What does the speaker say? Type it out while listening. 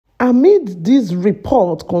Amid this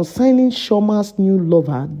report concerning Chioma's new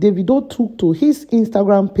lover, Davidø took to his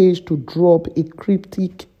Instagram page to drop a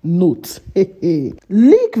cryptic note.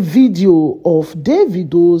 Leak video of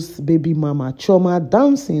Davidø's baby mama Chioma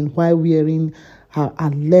dancing while wearing her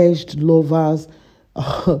alleged lover's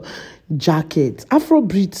jacket.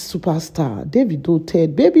 Afrobeat superstar Davidø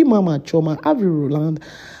said baby mama Chioma L0vėr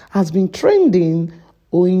has been trending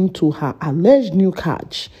owing to her alleged new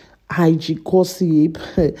catch. IG gossip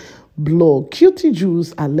blog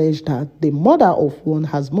Fìght alleged that the mother of one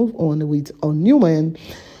has moved on with a new man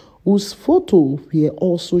whose photo were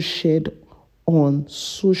also shared on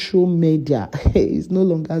social media. It's no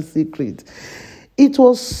longer a secret. It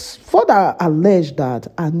was further alleged that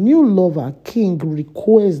a new lover, King,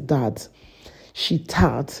 requested that she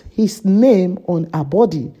tat his name on her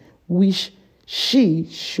body, which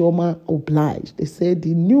Chioma obliged. They said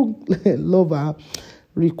the new lover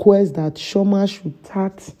requests that Chioma should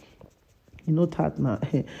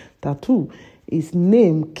tattoo his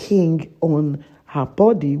name King on her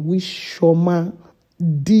body, which Chioma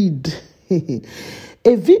did.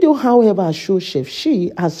 A video, however, shows Chef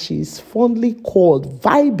She, as she is fondly called,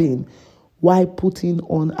 vibing while putting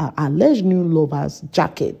on her alleged new lover's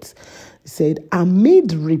jacket. He said, amid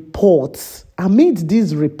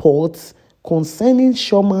these reports concerning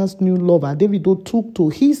Chioma's new lover, Davidø took to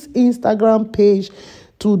his Instagram page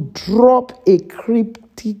to drop a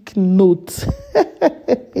cryptic note.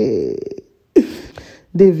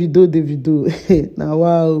 Davidø. Now,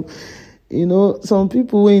 wow. You know, some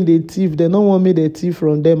people when they thief, they don't want me to thief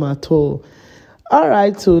from them at all. All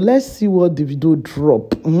right, so let's see what Davidø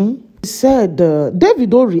drop. He said,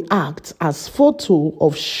 Davidø reacts as photo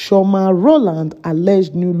of Chioma Roland,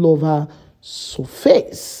 alleged new lover,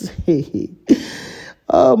 surface.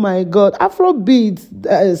 Oh my God. Afrobeat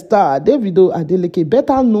star Davidø Adeleke,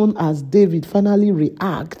 better known as David, finally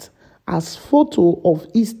reacts as photo of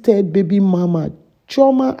his third baby mama,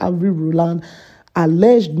 Chioma L0vėr,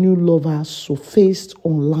 alleged new lover, surfaced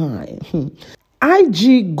online.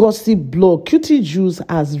 IG gossip blog Fìght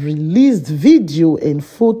has released video and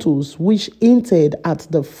photos which hinted at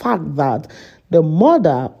the fact that the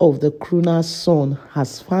mother of the crooner's son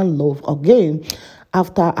has found love again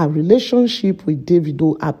after a relationship with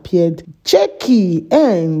Davidø appeared shaky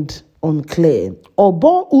and unclear.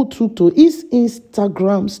 Obo, who took to his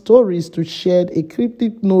Instagram stories to share a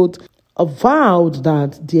cryptic note, avowed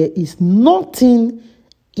that there is nothing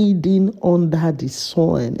hidden under the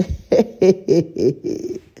sun.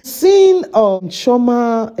 Seeing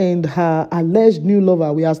Chioma and her alleged new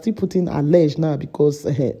lover, we are still putting alleged now because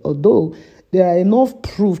although there are enough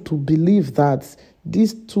proof to believe that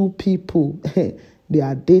these two people, they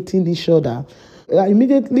are dating each other.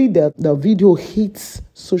 Immediately the video hits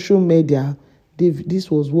social media. This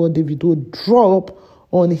was what Davidø dropped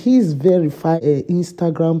on his verified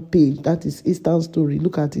Instagram page. That is Insta story.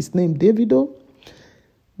 Look at his name, Davidø.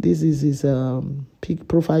 This is his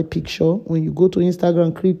profile picture. When you go to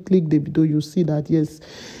Instagram, click Davidø, you see that, yes.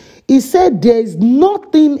 He said there is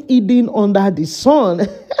nothing hidden under the sun.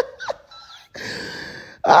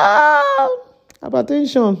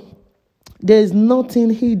 Attention. There is nothing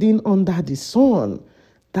hidden under the sun.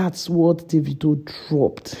 That's what Davidø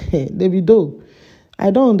dropped. Davidø, I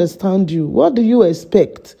don't understand you. What do you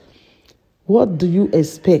expect? What do you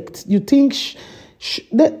expect? You think,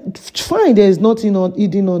 fine, there is nothing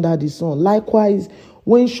hidden under the sun. Likewise,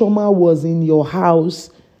 when Chioma was in your house,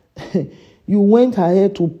 you went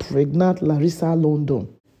ahead to pregnant Larissa London,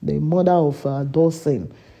 the mother of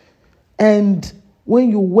Dawson. And when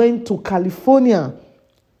you went to California,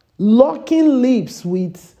 locking lips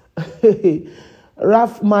with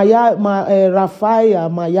Rafaya,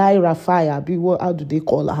 how do they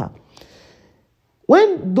call her?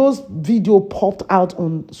 When those video popped out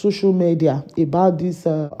on social media about this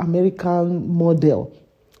American model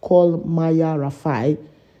called Maya Rafai,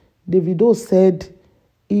 Davidø said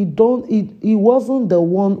he wasn't the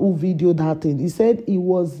one who videoed that thing. He said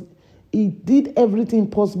he did everything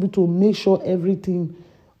possible to make sure everything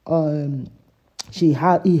he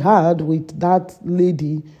had with that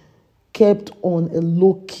lady kept on a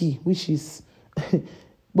low key, which is,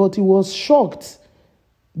 but he was shocked.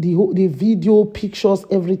 The video, pictures,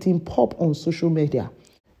 everything pop on social media.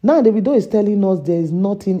 Now Davidø is telling us there is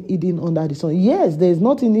nothing hidden under the sun. Yes, there is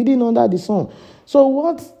nothing hidden under the sun. So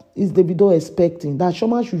what is Davidø expecting? That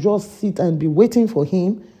Chioma should just sit and be waiting for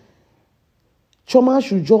him? Chioma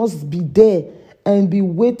should just be there and be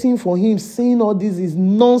waiting for him, seeing all this is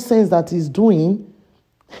nonsense that he's doing?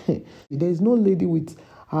 There is no lady with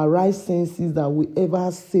her right senses that will ever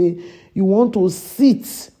say you want to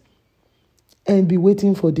sit and be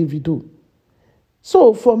waiting for Davidø.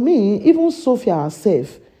 So for me, even Sophia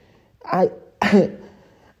herself, I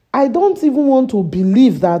I don't even want to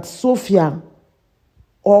believe that Sophia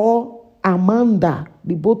or Amanda,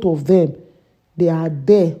 the both of them, they are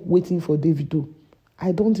there waiting for Davidø.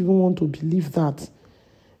 I don't even want to believe that,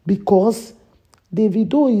 because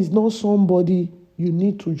Davidø is not somebody you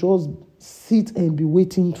need to just sit and be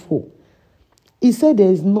waiting for. He said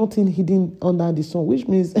there is nothing hidden under the sun, which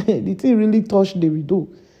means the thing really touched Davidø.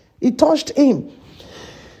 It touched him.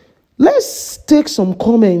 Let's take some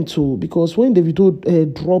comment too, because when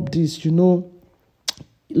Davidø dropped this, a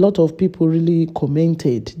lot of people really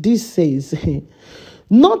commented. This says,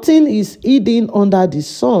 nothing is hidden under the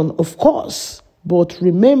sun, of course, but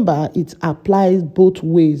remember it applies both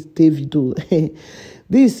ways, Davidø.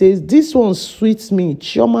 This says, this one sweets me.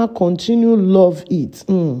 Chioma continue love it.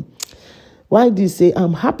 Why this say,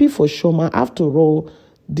 I'm happy for Chioma. After all,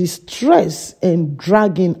 the stress and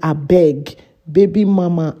dragging abeg, baby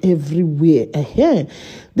mama everywhere.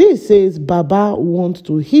 This says, Baba wants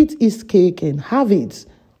to eat his cake and have it.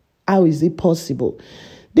 How is it possible?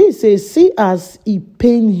 This says, see as he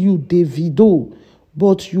pain you, Davidø,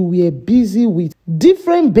 but you were busy with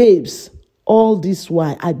different babes. All this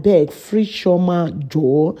while, I beg, free Chioma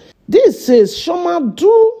Joe. This says, Chioma,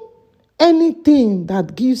 do anything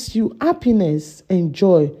that gives you happiness and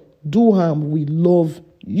joy. Do harm, we love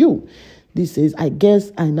you. This says, I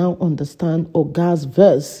guess I now understand Oga's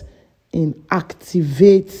verse in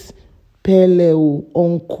activate L0vėr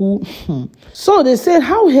uncle. So they said,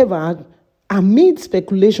 however, amid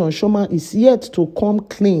speculation, Chioma is yet to come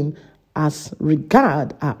clean as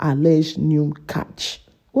regard her alleged new catch.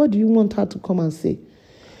 What do you want her to come and say?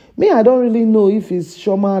 Me, I don't really know if it's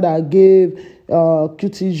Chioma that gave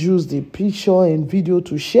Fìght the picture and video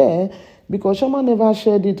to share, because Chioma never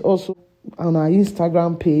shared it also on her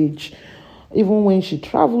Instagram page. Even when she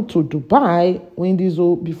traveled to Dubai,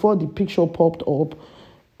 before the picture popped up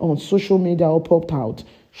on social media or popped out,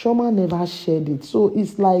 Chioma never shared it. So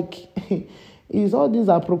it's like, it's all these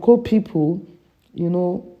apropos people,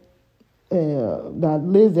 that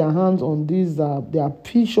lays their hands on these their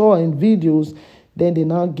picture and videos, then they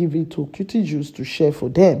now give it to Fìght to share for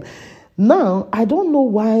them. Now, I don't know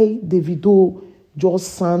why Davidø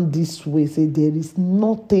just sound this way, say there is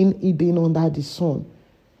nothing hidden under the sun.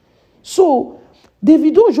 So,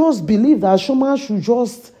 Davidø just believe that Chioma should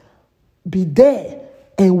just be there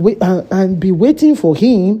and wait and be waiting for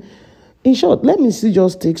him. In short, let me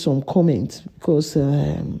just take some comments, because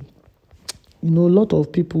a lot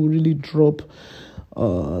of people really drop a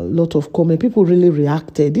lot of comments. People really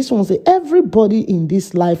reacted. This one say, everybody in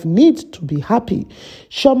this life needs to be happy.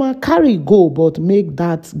 Chioma carry go, but make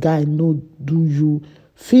that guy no do you.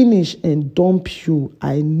 Finish and dump you.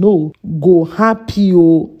 I know. Go happy,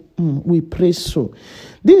 we pray so.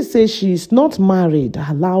 This says she is not married.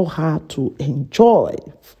 Allow her to enjoy.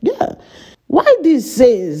 Yeah. Why this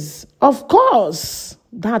says, of course,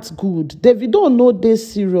 that's good. Davidø know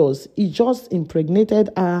this serious. He just impregnated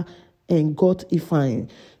her and got a fine.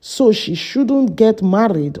 So she shouldn't get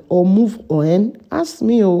married or move on. Ask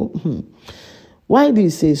me, Why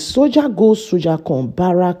this says, soldier go, soldier come,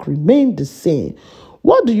 barrack remain the same.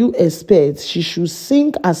 What do you expect? She should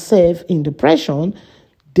sink herself in depression.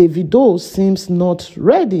 Davidø seems not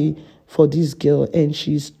ready for this girl, and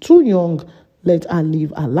she's too young. Let her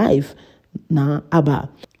live her life. Nah, Abba.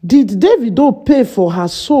 Did Davidø pay for her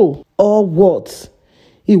soul or what?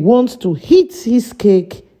 He wants to eat his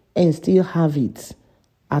cake and still have it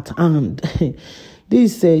at hand.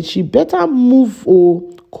 This said, she better move,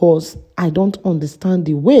 cause I don't understand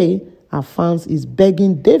the way her fans is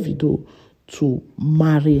begging Davidø to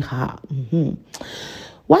marry her.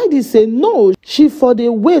 Why they say no? She for the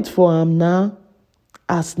wait for him now,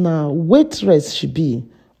 as now waitress she be.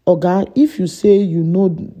 Oga, if you say you no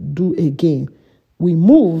do again, we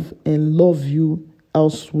move and love you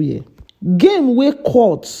elsewhere. Game wey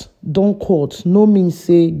court don court no mean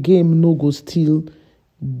say game no go still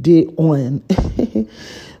dey on.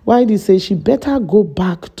 Why they say she better go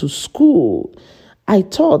back to school? I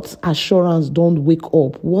thought assurance don't wake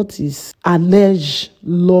up. What is alleged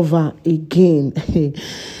lover again?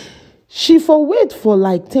 She for wait for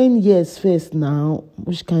like 10 years first now.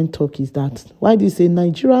 Which kind of talk is that? Why they say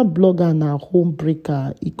Nigerian blogger na home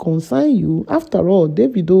breaker? It concern you. After all,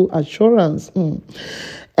 Davidø assurance.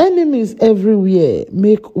 Enemies everywhere.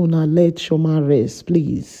 Make una let Chioma rest,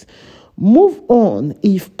 please. Move on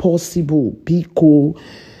if possible. Biko.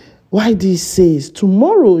 Why this says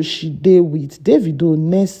tomorrow she dey with Davidø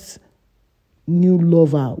next new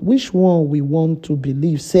lover. Which one we want to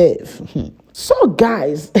believe safe? So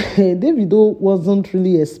guys, Davidø wasn't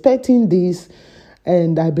really expecting this,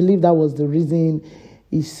 And I believe that was the reason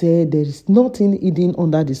he said there is nothing hidden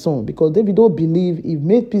under the sun, because Davidø believe he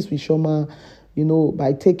made peace with Chioma,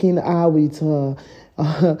 by taking her with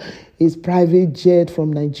his private jet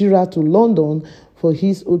from Nigeria to London for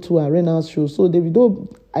his O2 Arena show. So Davidø,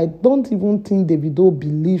 I don't even think Davidø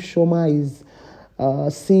believes Chioma is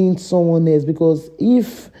seeing someone else, because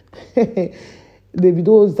if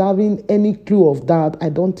Davidø is having any clue of that, I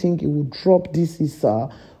don't think he would drop this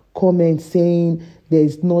comment saying there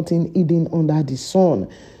is nothing hidden under the sun.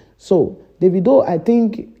 So Davidø, I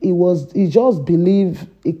think he just believed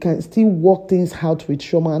he can still work things out with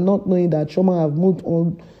Chioma, not knowing that Chioma have moved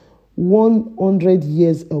on 100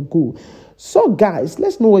 years ago. So guys,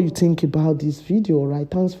 let's know what you think about this video. All right,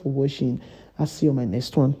 thanks for watching. I'll see you on my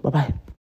next one. Bye bye.